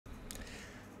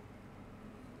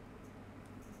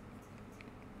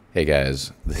Hey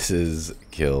guys, this is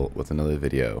Kill with another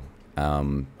video.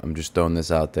 I'm just throwing this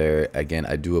out there. Again,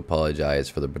 I do apologize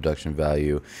for the production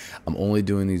value. I'm only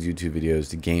doing these YouTube videos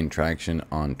to gain traction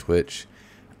on Twitch.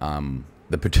 Like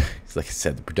I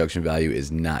said, the production value is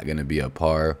not going to be a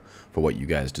par for what you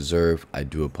guys deserve. I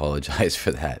do apologize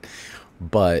for that.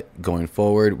 But going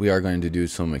forward, we are going to do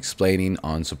some explaining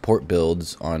on support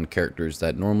builds on characters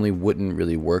that normally wouldn't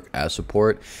really work as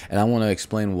support, and I want to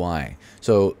explain why.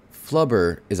 So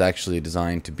Flubber is actually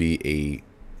designed to be a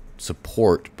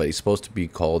support, but he's supposed to be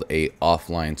called a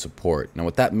offline support. Now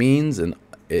what that means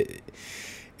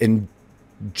in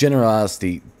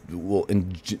generosity, well,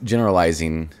 in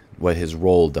generalizing what his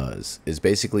role does is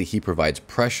basically he provides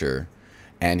pressure,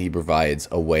 and he provides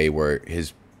a way where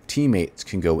his teammates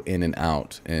can go in and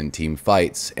out in team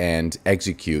fights and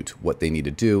execute what they need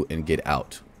to do and get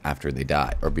out after they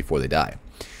die or before they die.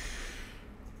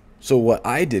 So what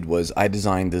I did was I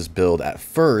designed this build at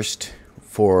first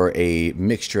for a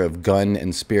mixture of gun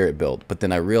and spirit build, but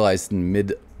then I realized in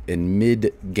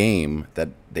mid game that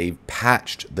they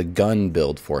patched the gun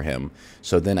build for him.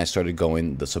 So then I started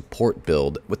going the support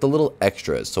build with a little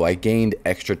extras. So I gained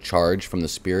extra charge from the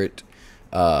spirit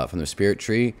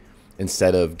tree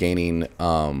instead of gaining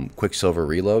Quicksilver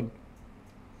reload.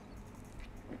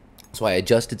 So I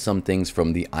adjusted some things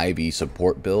from the IV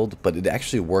support build, but it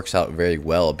actually works out very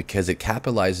well because it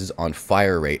capitalizes on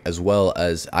fire rate as well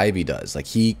as Ivy does. Like,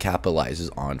 he capitalizes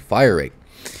on fire rate,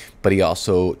 but he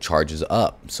also charges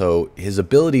up. So his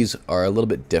abilities are a little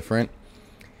bit different.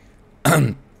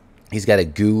 He's got a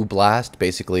goo blast.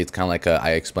 Basically, it's kind of like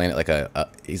I explain it like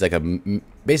he's like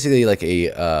basically like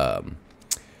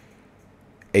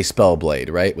a spell blade,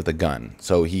 right, with a gun.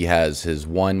 So he has his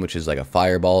 1, which is like a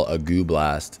fireball, a goo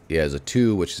blast. He has a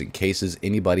 2, which encases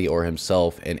anybody or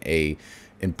himself in a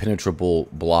impenetrable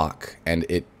block, and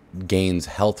it gains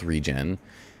health regen.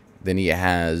 Then he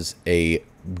has a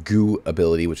goo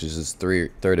ability, which is his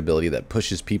third ability that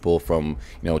pushes people from,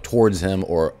 towards him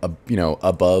or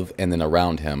above and then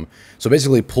around him. So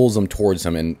basically pulls them towards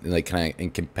him and like kind of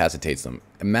incapacitates them.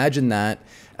 Imagine that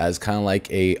as kind of like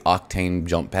a Octane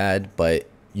jump pad, but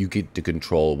you get to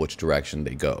control which direction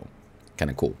they go.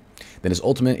 Kind of cool. Then his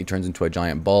ultimate, he turns into a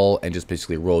giant ball and just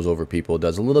basically rolls over people.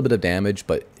 Does a little bit of damage,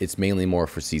 but it's mainly more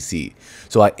for CC.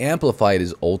 So I amplified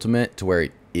his ultimate to where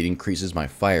it increases my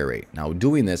fire rate. Now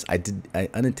doing this, I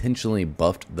unintentionally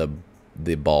buffed the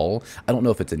ball. I don't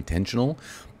know if it's intentional,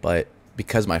 but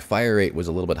because my fire rate was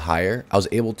a little bit higher, I was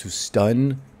able to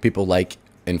stun people like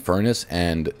Infernus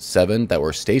and Seven that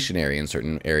were stationary in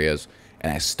certain areas,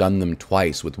 and I stunned them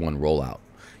twice with one rollout.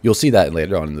 You'll see that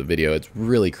later on in the video. It's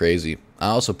really crazy. I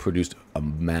also produced a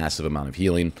massive amount of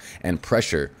healing and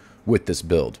pressure with this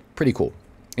build. Pretty cool.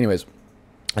 Anyways,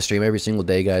 I stream every single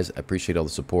day, guys. I appreciate all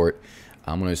the support.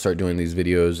 I'm going to start doing these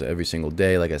videos every single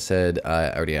day. Like I said,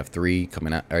 I already have 3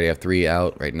 coming out. I already have 3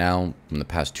 out right now from the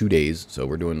past 2 days. So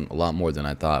we're doing a lot more than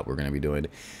I thought we're going to be doing.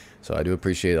 So I do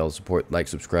appreciate all the support. Like,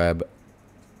 subscribe.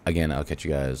 Again, I'll catch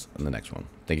you guys in the next one.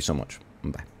 Thank you so much.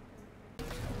 Bye.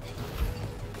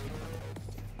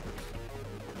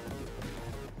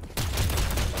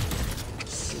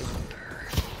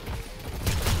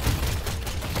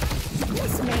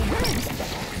 This may hurt.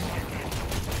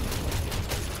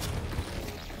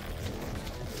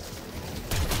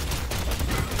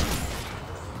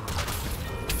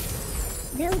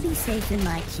 They'll be safe in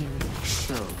my queue.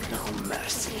 Show no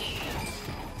mercy.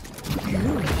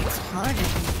 Ooh, it's harder than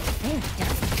you think,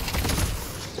 doesn't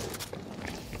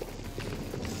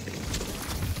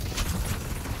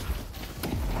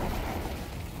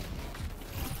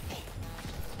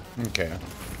it? Okay.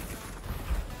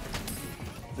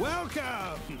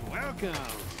 Welcome, welcome.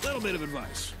 Little bit of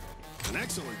advice. An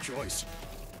excellent choice.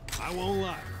 I won't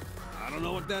lie. I don't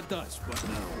know what that does, but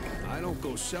no, I don't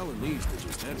go selling these to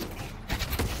just anyone.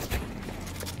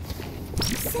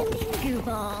 Sending goo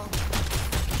ball.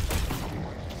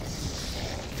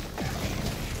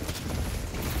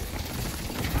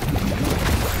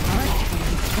 Harder than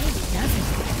you think, doesn't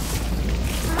it?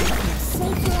 I feel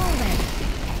safer already.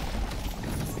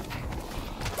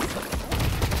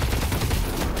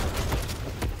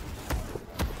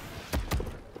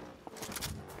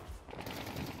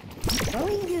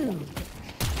 Throwing goo.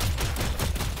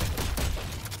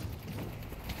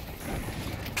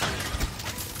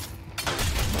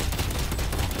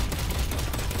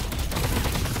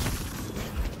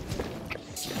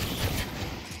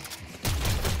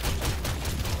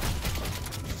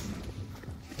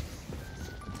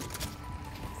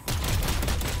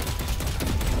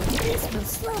 This will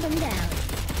slow them down.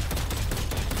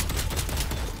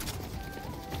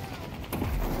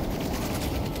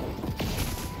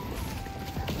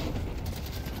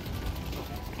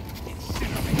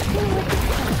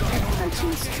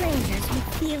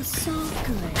 feels so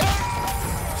good.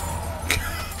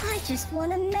 I just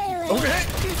want a melee. Okay.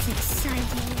 That's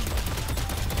exciting.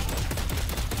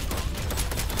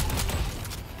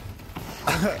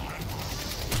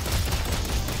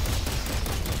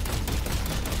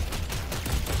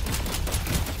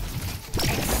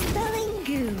 Expelling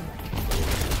goo.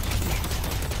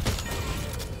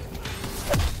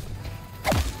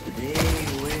 They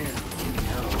will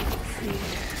know fear.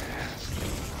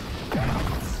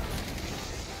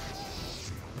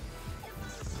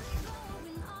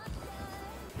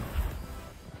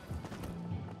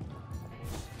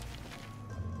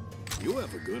 You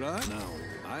have a good eye? No,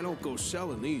 I don't go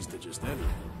selling these to just anyone.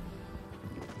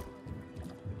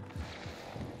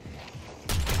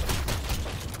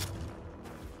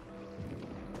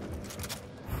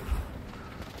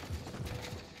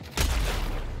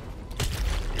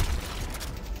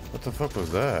 What the fuck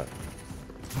was that?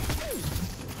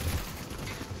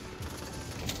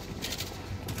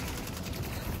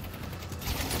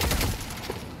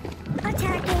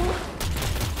 Attacking.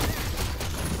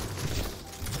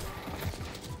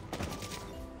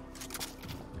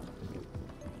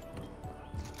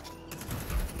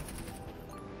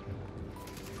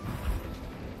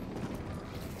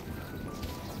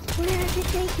 Where did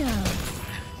they go?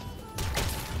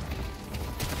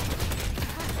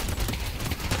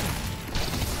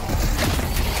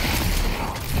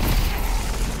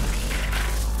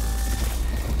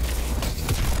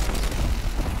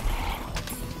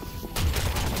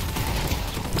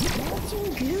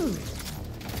 Melting goo.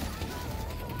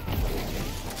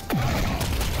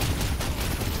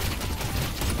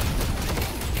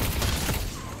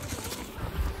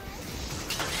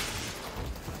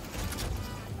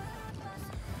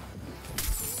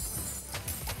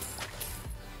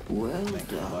 Well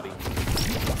done.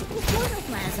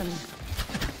 Protoplasm.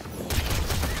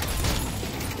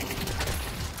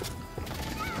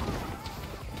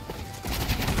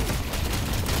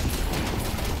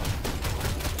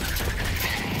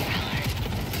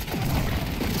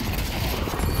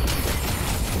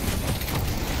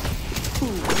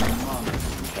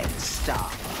 Can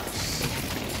stop us.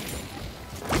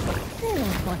 They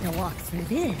don't want to walk through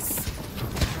this.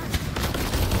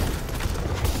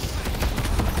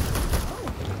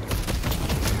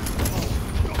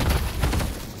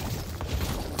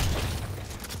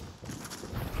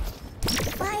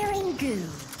 Firing goo.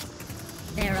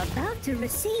 They're about to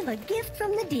receive a gift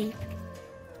from the deep.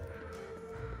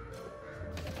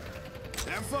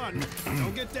 Have fun.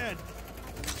 Don't get dead.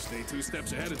 Stay 2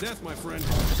 steps ahead of death, my friend.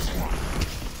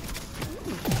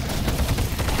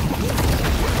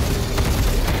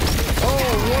 Oh,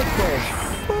 what the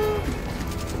fuck?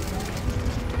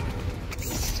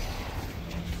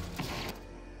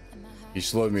 He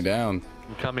slowed me down.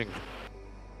 I'm coming.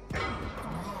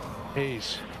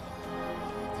 Haze.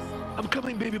 I'm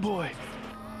coming, baby boy.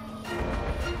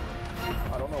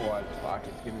 I don't know why this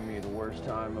pocket's giving me the worst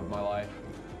time of my life.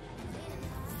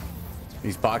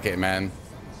 He's pocket, man.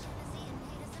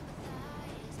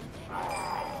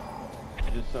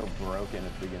 It's just so broken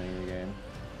at the beginning of the game.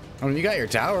 I mean, you got your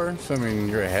tower, so I mean,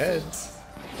 you're ahead.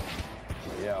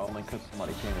 But yeah, only because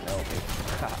somebody came and helped me.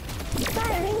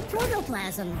 Firing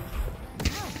protoplasm.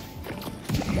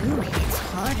 Ooh, it's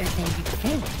harder than you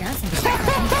think, doesn't it?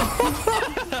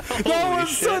 That was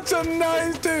such a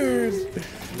nice dude.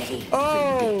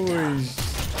 Oh,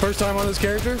 first time on this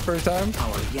character? First time?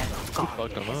 Our yellow Fuck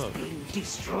guardian him has up. been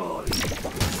destroyed.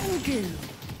 Goo.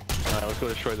 Alright, let's go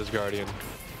destroy this guardian.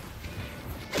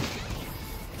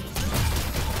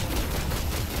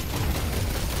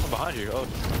 I'm behind you. Oh.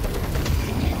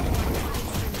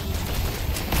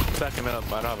 Back him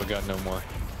up. I don't have a gun no more.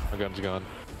 My gun's gone.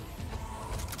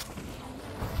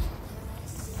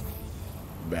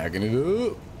 Backing it up.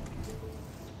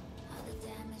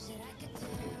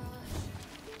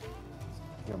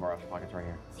 You have more pockets right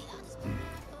here.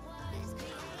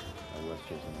 Oh, Wes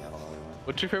chasing me. I don't know where he went.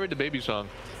 What's your favorite The Baby song?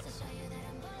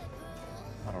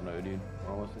 I don't know, dude. I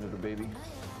don't listen to the baby.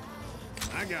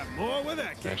 I got more where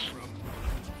that came Nice.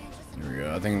 from. Here we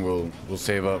go. I think we'll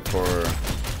save up for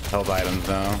health items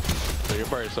now. So you're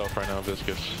by yourself right now,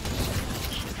 Viscous.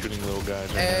 Shooting little guys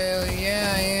right now. Hell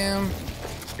yeah, I am.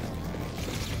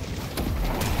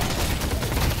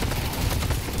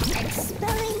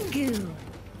 Expelling goo.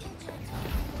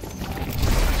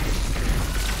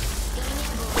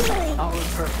 Our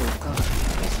purple guardian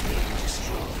has been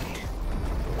destroyed.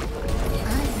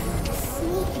 I'm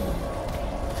sneaky.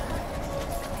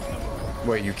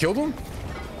 Wait, you killed him?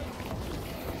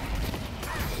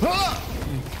 Ah!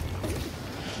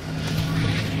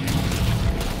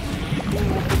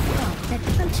 That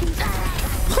punching.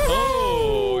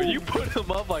 Oh, you put him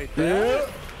him up like that.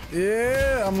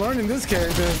 Yeah, I'm learning this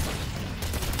character.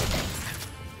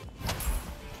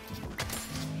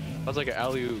 I was like an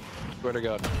alley-oop. Swear to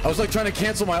God. I was like trying to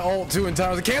cancel my ult too in time.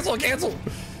 I was like, cancel.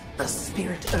 The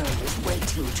spirit urn is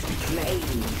waiting to be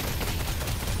claimed.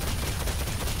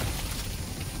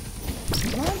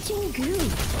 Launching goo.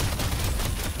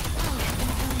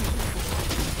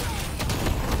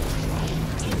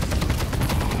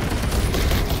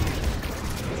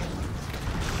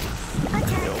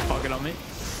 Yo, fucking on me.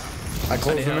 I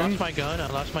closed him I in. lost my gun. I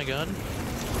lost my gun.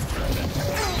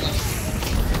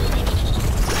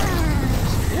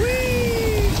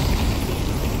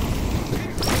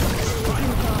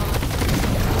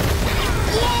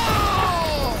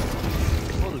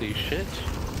 Holy shit.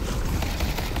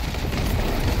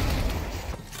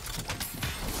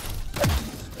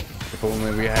 If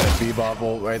only we had a bebop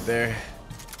ult right there.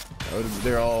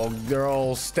 They're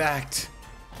all stacked.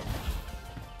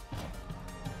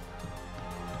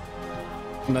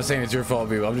 I'm not saying it's your fault,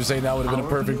 bebop. I'm just saying that would have been a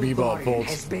perfect bebop ult.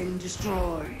 Has been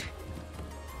destroyed.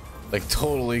 Like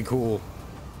totally cool.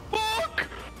 Fuck!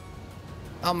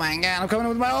 Oh my god, I'm coming in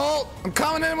with my ult! I'm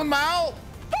coming in with my ult!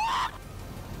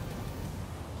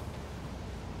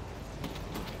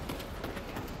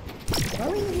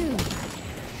 Throwing goo.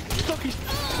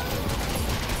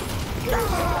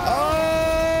 Oh!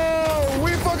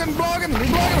 We fucking block him! We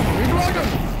block him! We block him!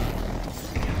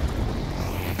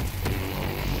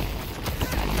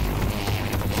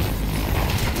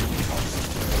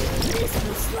 This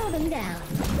will slow them down.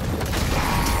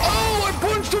 Oh! I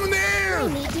punched him in the air!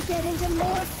 We need to get into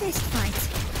more fist fights.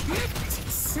 That was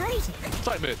exciting.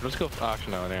 Side mid. Let's go.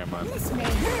 Actually, no, never mind. This may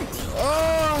hurt.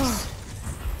 Oh!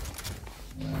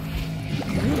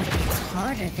 Ooh, it's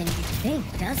harder than you think,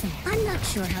 doesn't it? I'm not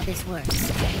sure how this works,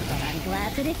 but I'm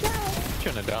glad that it does.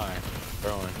 You're gonna die.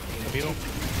 Throwing. Beetle.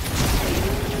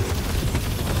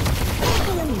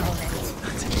 In a moment.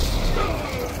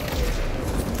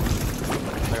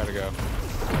 I gotta go.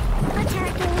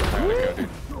 Attacking. I gotta go, dude.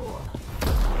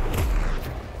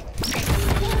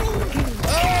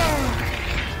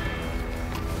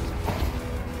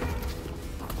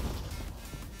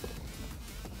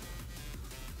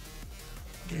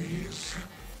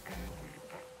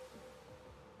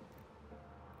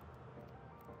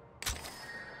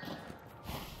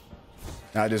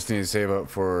 I just need to save up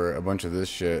for a bunch of this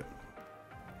shit.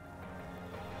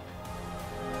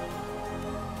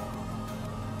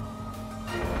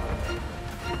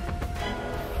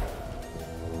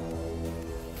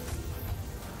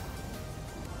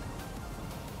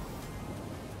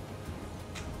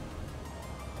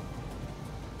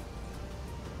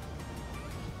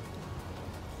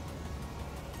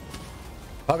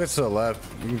 Pockets to the left.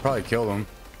 You can probably kill them.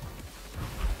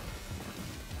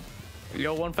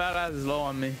 Yo, one fat ass is low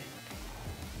on me.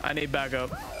 I need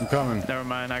backup. I'm coming. Never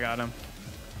mind, I got him.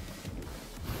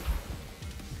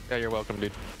 Yeah, you're welcome,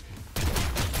 dude.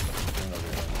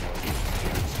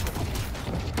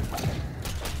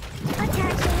 Attacking.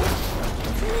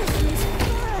 This is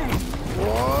fun.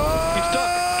 He's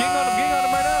stuck. Ging on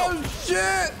him right now. Oh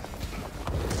shit!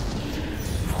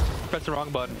 Press the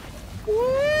wrong button.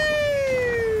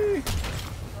 Whee!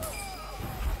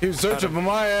 He was searching for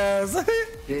my ass.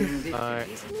 Alright.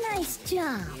 Nice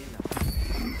job.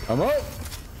 I'm up.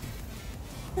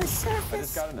 The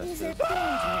surface got an is a assist.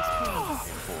 dangerous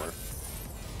place.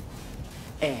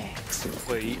 Excellent.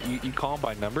 Wait, you call them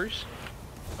by numbers?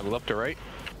 Left to right?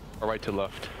 Or right to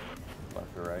left?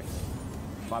 Left or right.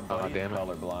 My buddy's damn it.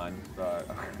 colorblind, so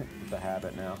it's a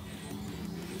habit now.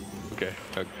 Okay,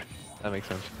 okay. That makes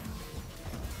sense.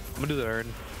 I'm gonna do the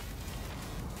urn.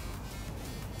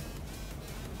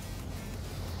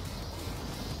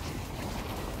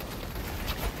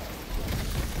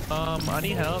 I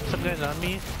need help. Some guys on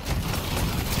me.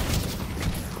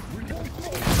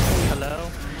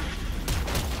 Hello?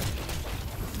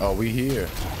 Oh, we here.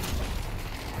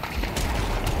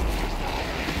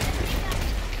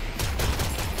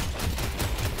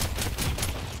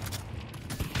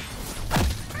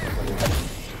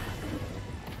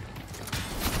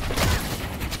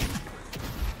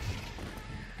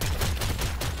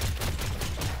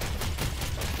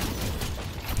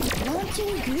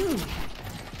 Launching goo.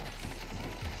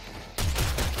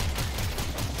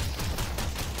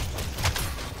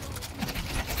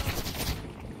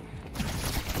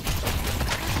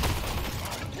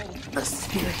 The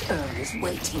spirit urn is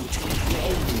waiting to be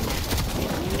claimed.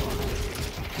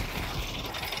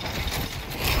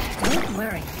 Don't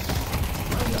worry.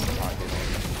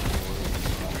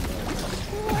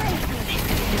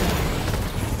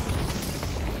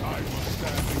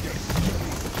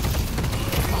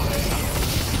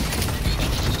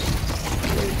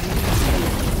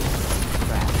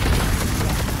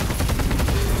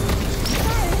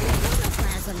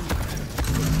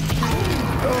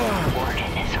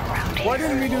 Why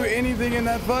didn't we do anything in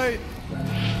that fight?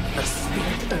 The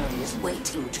spirit urn is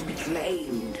waiting to be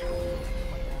claimed.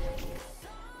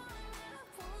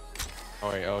 Oh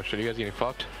wait, oh shit, you guys getting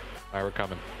fucked? Alright, we're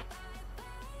coming.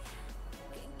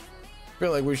 I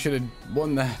feel like we should have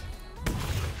won that.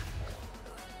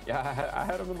 Yeah, I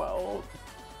had him in my ult.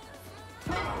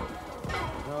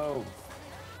 No.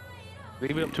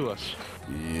 Leave it up to us.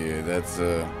 Yeah, that's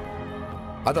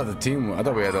I thought the team. I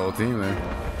thought we had the whole team there.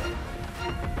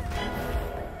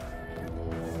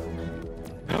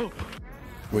 Help!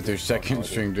 With their second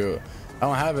string duo. I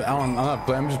don't have it. I'm not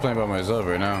playing. I'm just playing by myself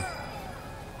right now.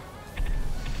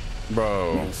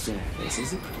 Bro. This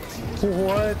isn't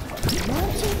What?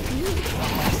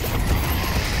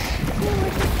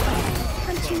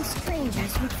 Punching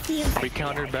strangers would feel We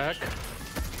countered back.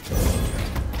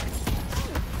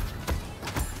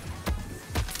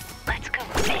 Let's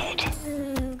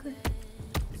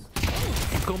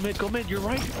go mid. Go mid, you're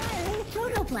right.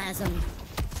 Protoplasm.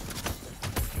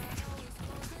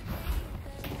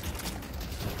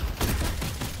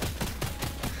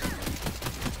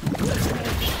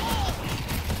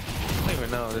 I don't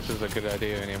even know this is a good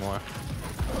idea anymore.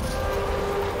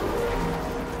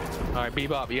 Alright,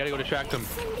 Bebop, you gotta go distract them.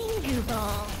 Sending goo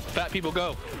ball. Fat people,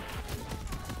 go.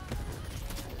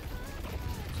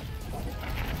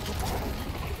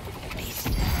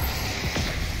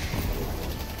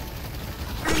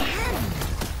 I have him.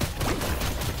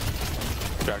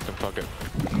 Distract them, fuck it.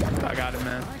 I got it,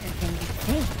 man. Harder than you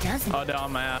think, doesn't Oh, they're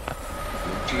on my ass.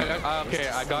 Okay,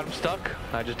 I got him stuck.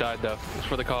 I just died though. It's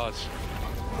for the cause.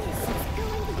 This is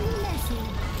going to be messy.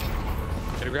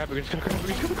 Gonna grab it, we're just gonna grab it, we're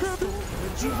just gonna grab it.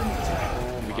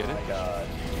 We get it? God.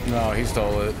 No, he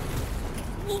stole it.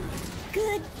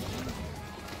 Good.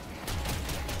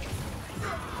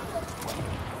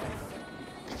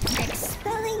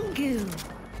 Expelling goo.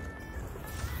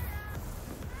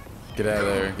 Get out of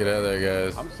there. Get out of there,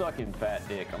 guys. I'm sucking fat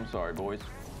dick. I'm sorry, boys.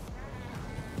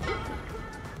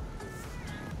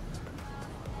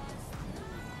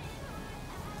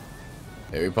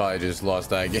 Yeah, we probably just lost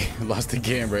that game. Lost the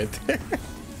game right there.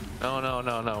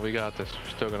 No, we got this. We're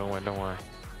still gonna win, don't worry.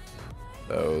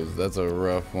 That's a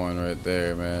rough one right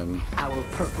there, man. Our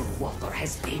purple walker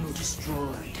has been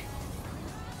destroyed.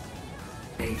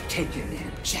 They've taken the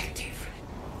objective.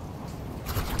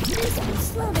 Please be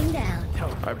slowing down.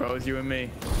 Alright, bro, it's you and me.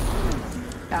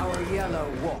 Our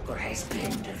yellow walker has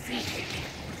been defeated.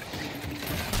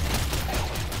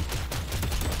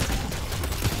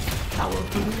 Our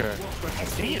blue Okay. walker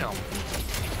has been Damn.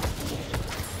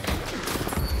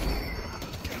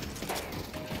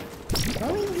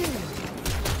 Going good.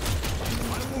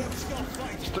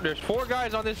 So there's 4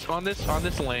 guys on this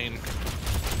lane.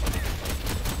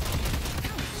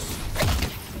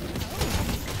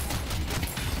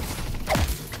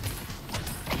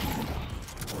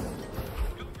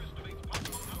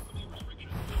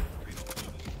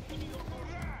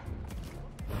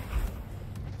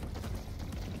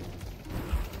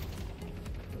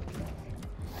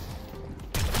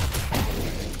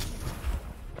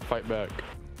 Fight back.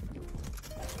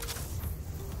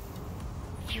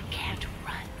 You can't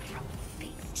run from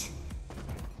fate.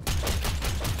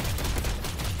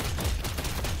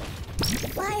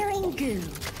 Firing goo.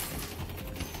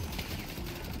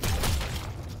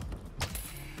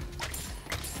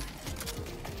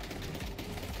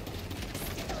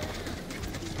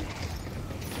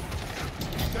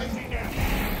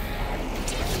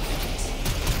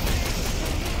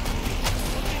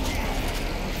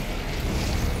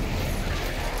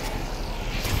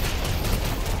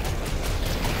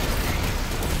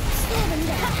 Slow them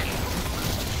down.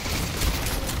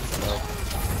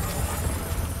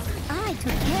 I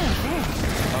took care of them.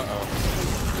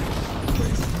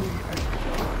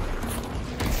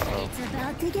 It's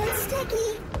about to get sticky.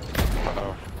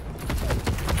 Uh-oh.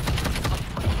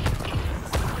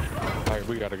 Alright,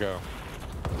 we gotta go.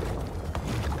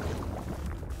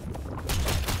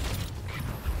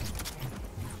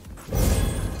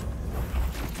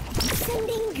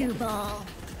 Sending goo ball.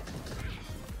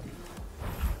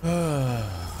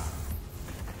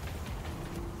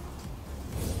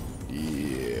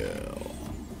 Yeah.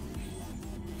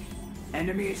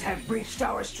 Enemies have breached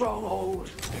our stronghold.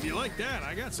 If you like that,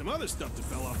 I got some other stuff that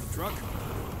fell off the truck.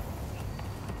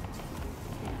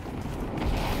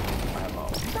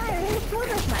 Firing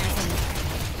protoplasm.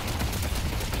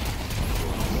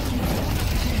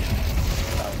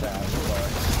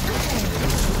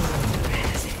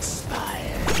 Has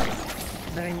expired.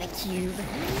 Burn the cube.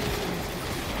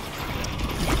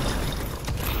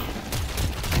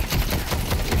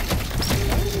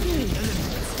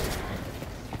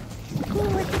 Cool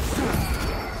with the sun.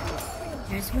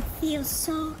 strangers would feel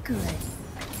so good.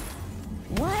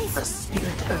 Why? The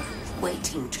spirit earth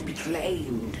waiting to be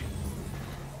claimed.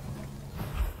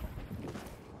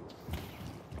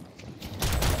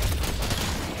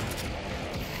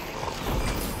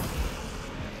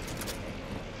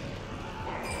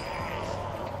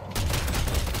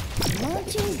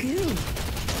 Launching goo.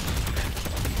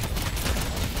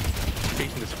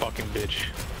 Facing this fucking bitch.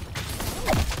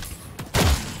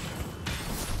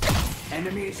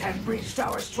 Enemies have breached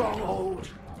our stronghold.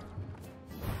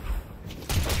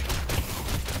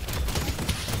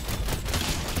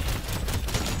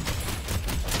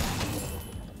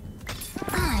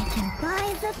 I can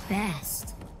buy the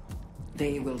best.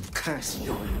 They will curse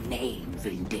your name,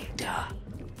 Vindicta.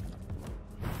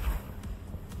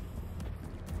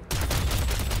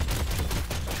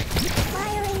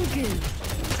 Firing goo.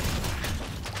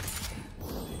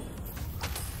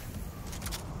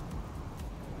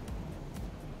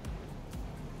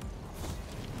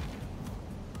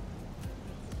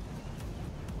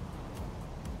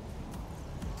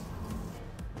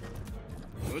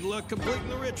 Good luck completing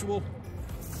the ritual.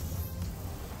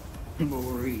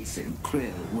 Maurice and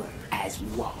Krill work as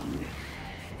one.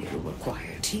 It'll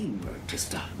require teamwork to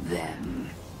stop them.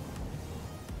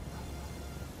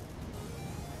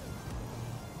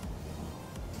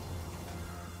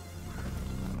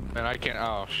 Man, I can't.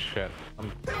 Oh shit.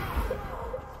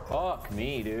 Fuck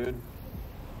me, dude.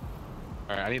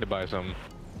 Alright, I need to buy some.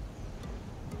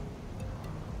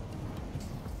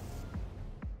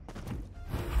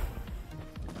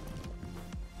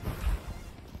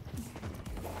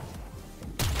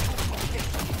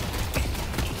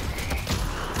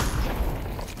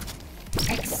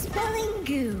 Expelling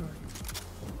goo.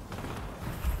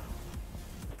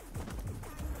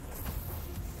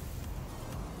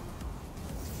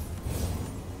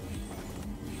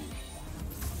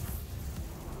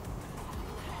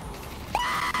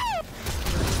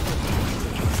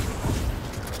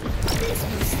 This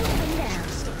will slow them down.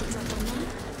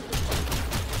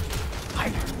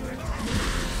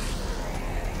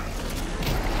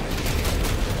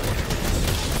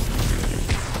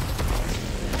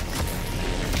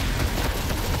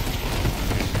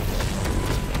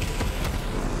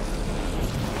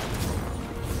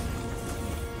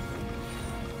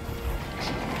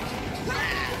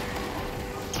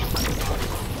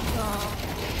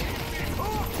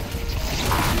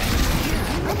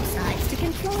 Upsides to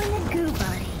controlling a goo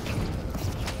body.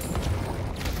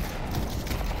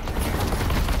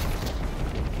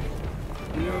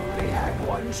 We only had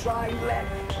one shrine left.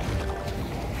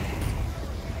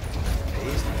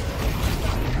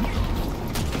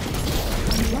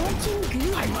 Launching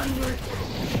goo. I'm under.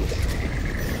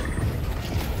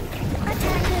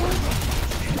 Attacking.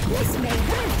 This may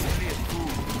hurt.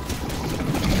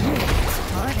 It's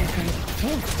harder than you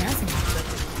think, doesn't it?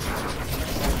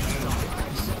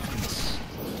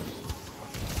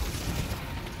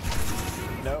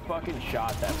 No fucking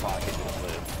shot that pocket just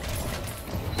lived.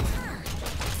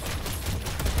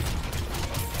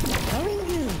 Going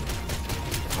goo.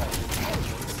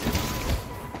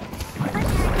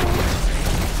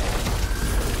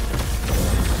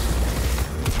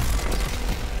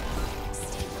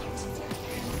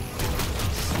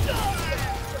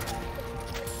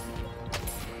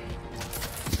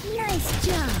 Nice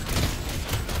job.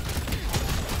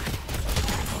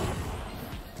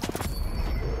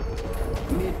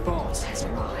 Mid-boss has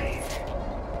arrived.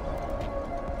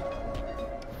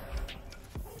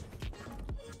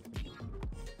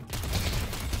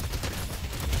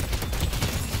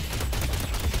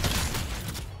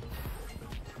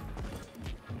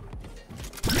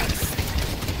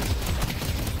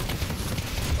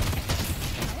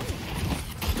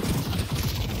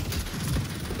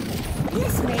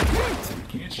 This may hurt.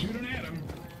 Can't shoot an atom.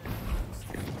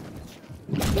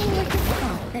 Who would have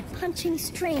thought that punching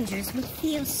strangers would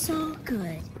feel so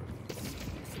good?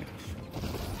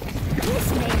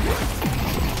 This may hurt.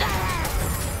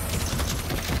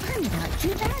 I'm not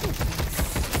too bad at this.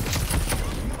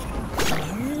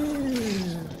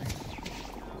 Ooh.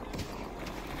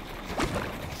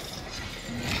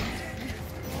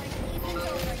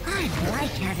 I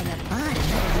like having a body.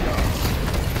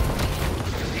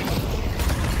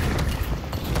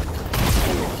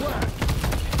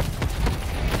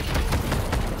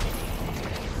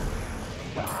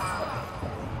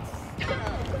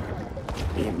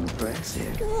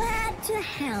 Impressive. Glad to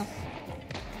help.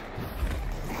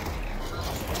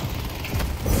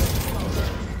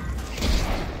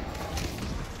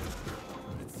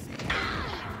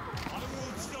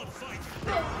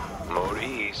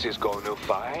 Maurice is going to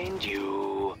find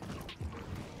you.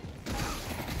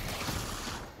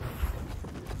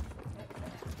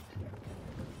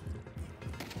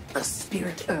 The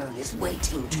spirit urn is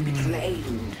waiting to be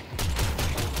claimed.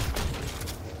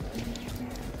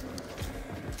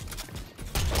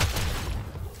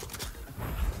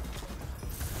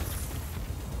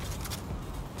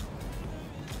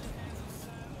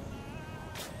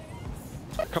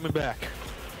 Coming back.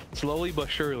 Slowly but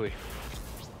surely.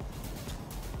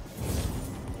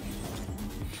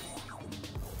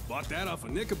 Bought that off a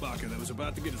Knickerbocker that was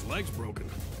about to get his legs broken.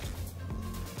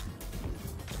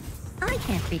 I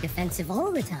can't be defensive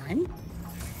all the time.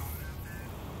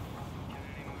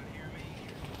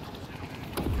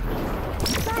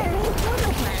 Firing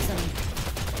protoplasm.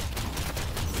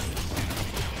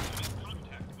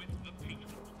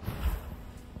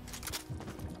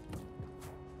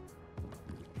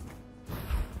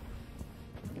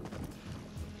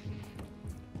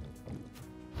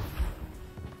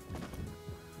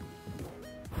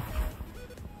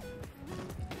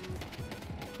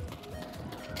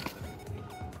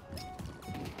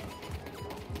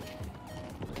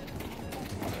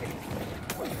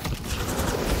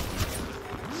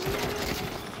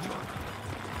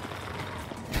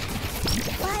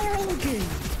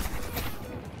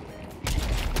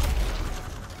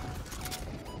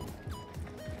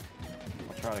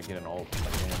 Trying to get an ult if I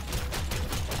can.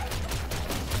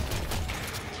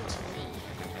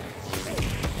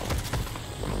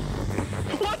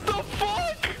 What the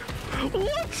fuck?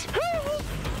 What?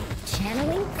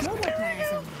 Channeling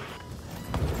protoplasm.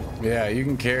 Yeah, you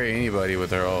can carry anybody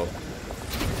with her ult.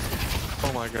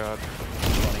 Oh my god.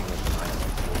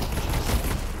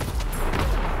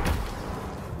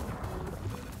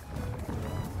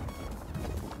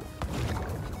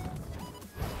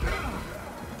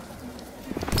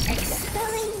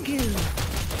 Expelling goo.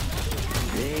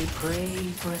 They pray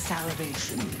for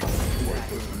salvation.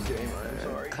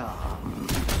 Come.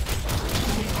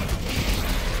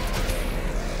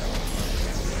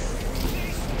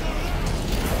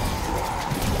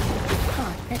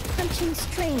 Thought that punching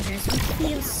strangers would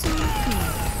feel so good.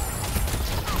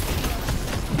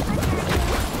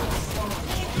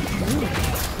 Ooh,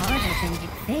 it's harder than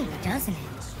you'd think, doesn't it?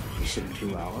 Listen to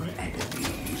our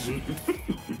enemies.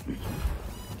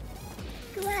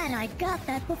 Glad I got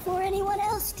that before anyone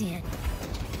else did.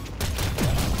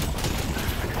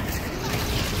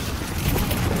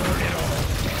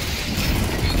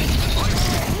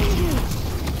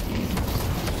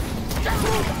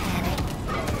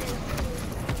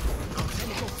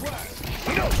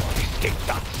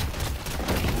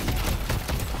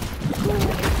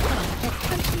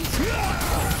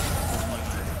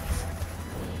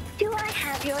 Do I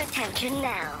have your attention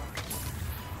now?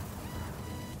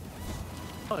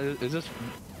 Oh, is this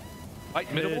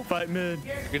fight mid? Fight mid.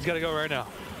 It's gotta go right now.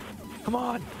 Come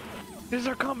on! This is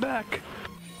our comeback!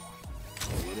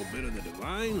 A little bit of the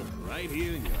divine right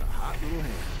here in your hot little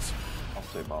hands. I'll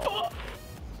say ball.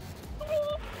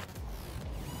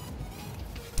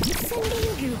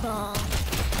 Sending goo ball.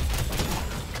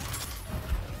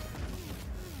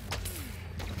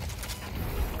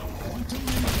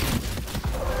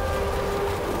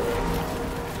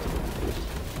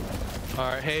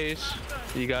 Alright, Hayes.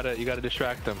 You gotta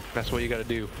distract them. That's what you gotta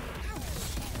do.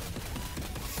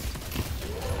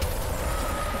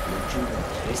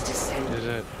 Is descending. Is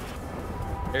it?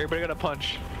 Everybody got a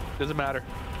punch. Doesn't matter.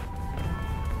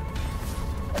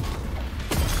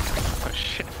 Oh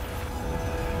shit.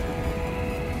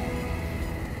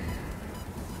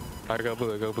 Alright, go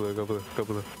blue, go blue, go blue, go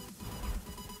blue.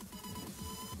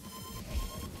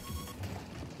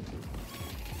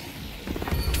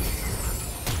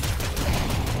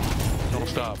 Don't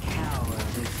stop. Power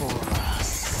before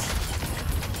us.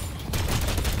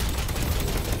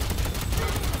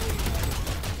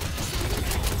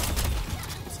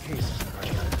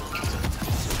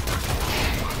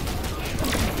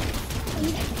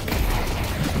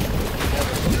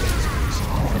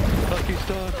 Lucky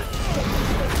stuck.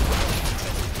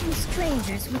 And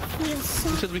strangers would feel so.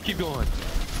 Who says we keep going?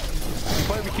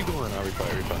 Why we keep going? I'll reply,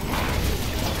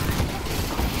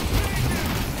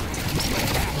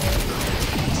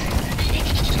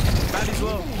 Maddie's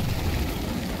low.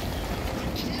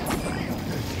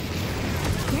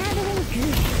 Gathering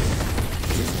goo.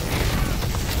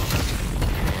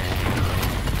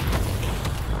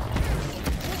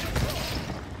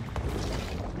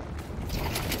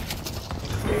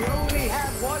 We only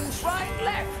have one shrine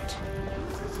left.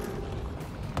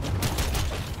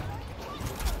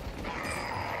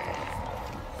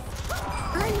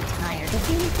 I'm tired of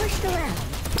being pushed around.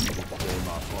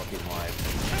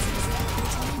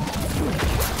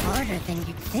 It's harder than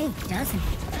you'd think, doesn't it?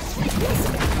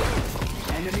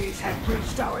 Enemies have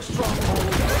breached our stronghold.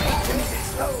 Enemies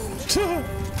exposed.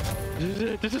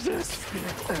 This is it.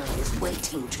 Earth is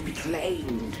waiting to be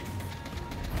claimed.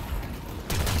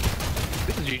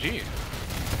 This is GG.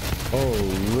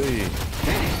 Holy.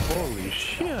 Holy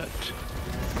shit.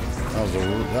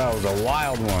 That was a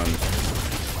wild one.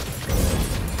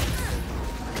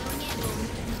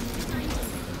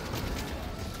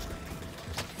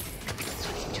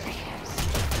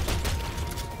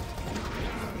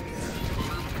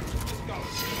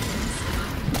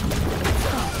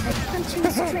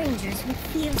 Punching strangers would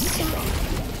feel so...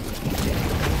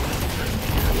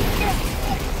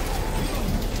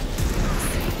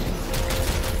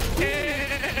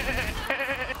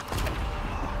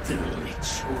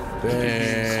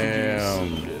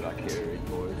 Damn. Shit, I carried,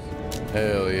 boys.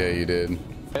 Hell yeah, you did.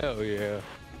 Hell yeah.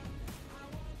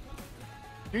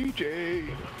 DJ.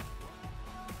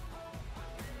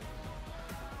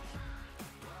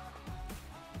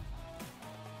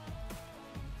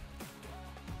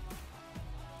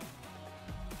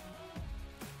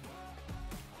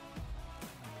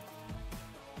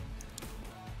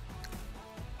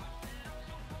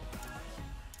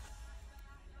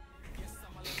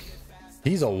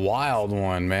 He's a wild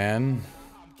one, man.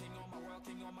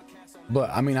 But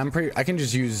I mean, I can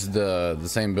just use the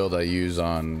same build I use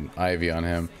on Ivy on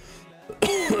him.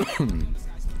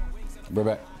 We're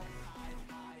back.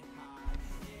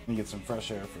 Let me get some fresh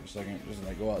air for a second. Just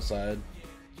like go outside.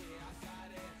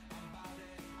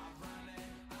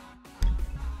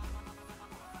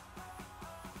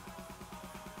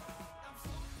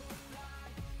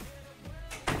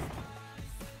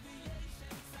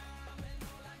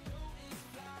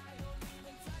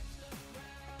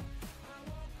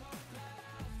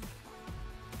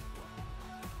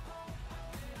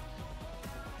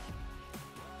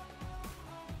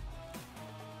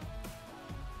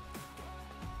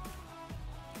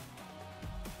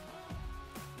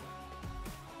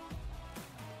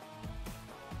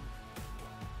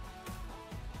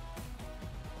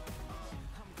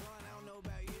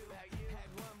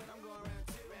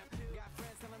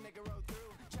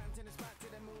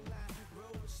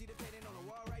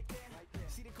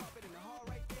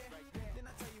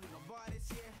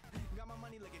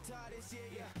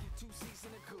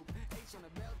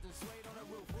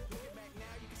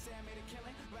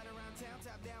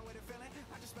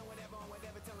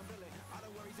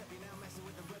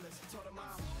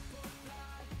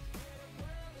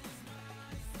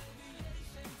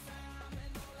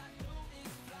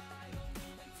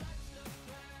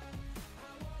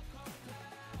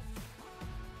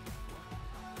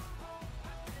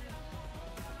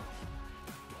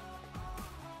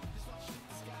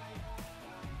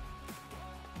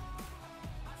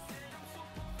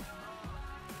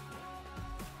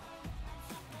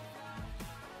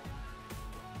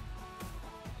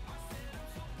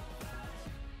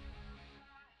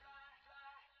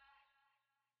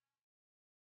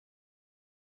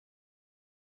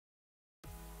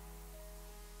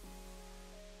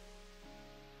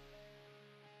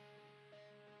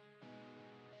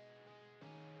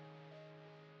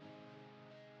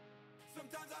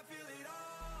 Sometimes I feel it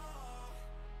all.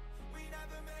 We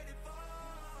never made it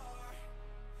far.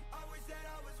 I wish that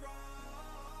I was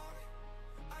wrong.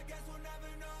 I guess we'll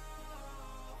never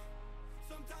know.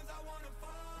 Sometimes I wanna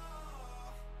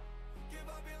fall, give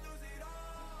up and lose it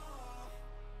all.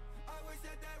 I wish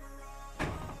that they were wrong.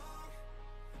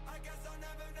 I guess I'll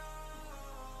never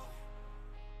know.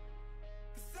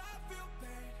 'Cause I feel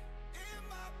pain in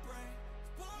my brain. This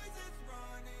poison's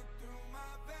running through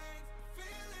my veins.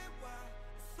 Feel it while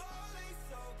it's slowly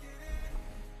soaking in.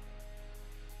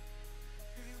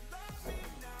 Do you love me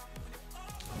now when it's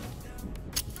almost down?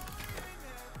 Trying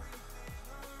everything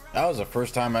around. That was the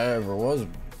first time I ever was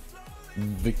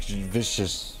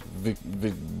vicious,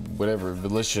 whatever,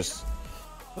 delicious.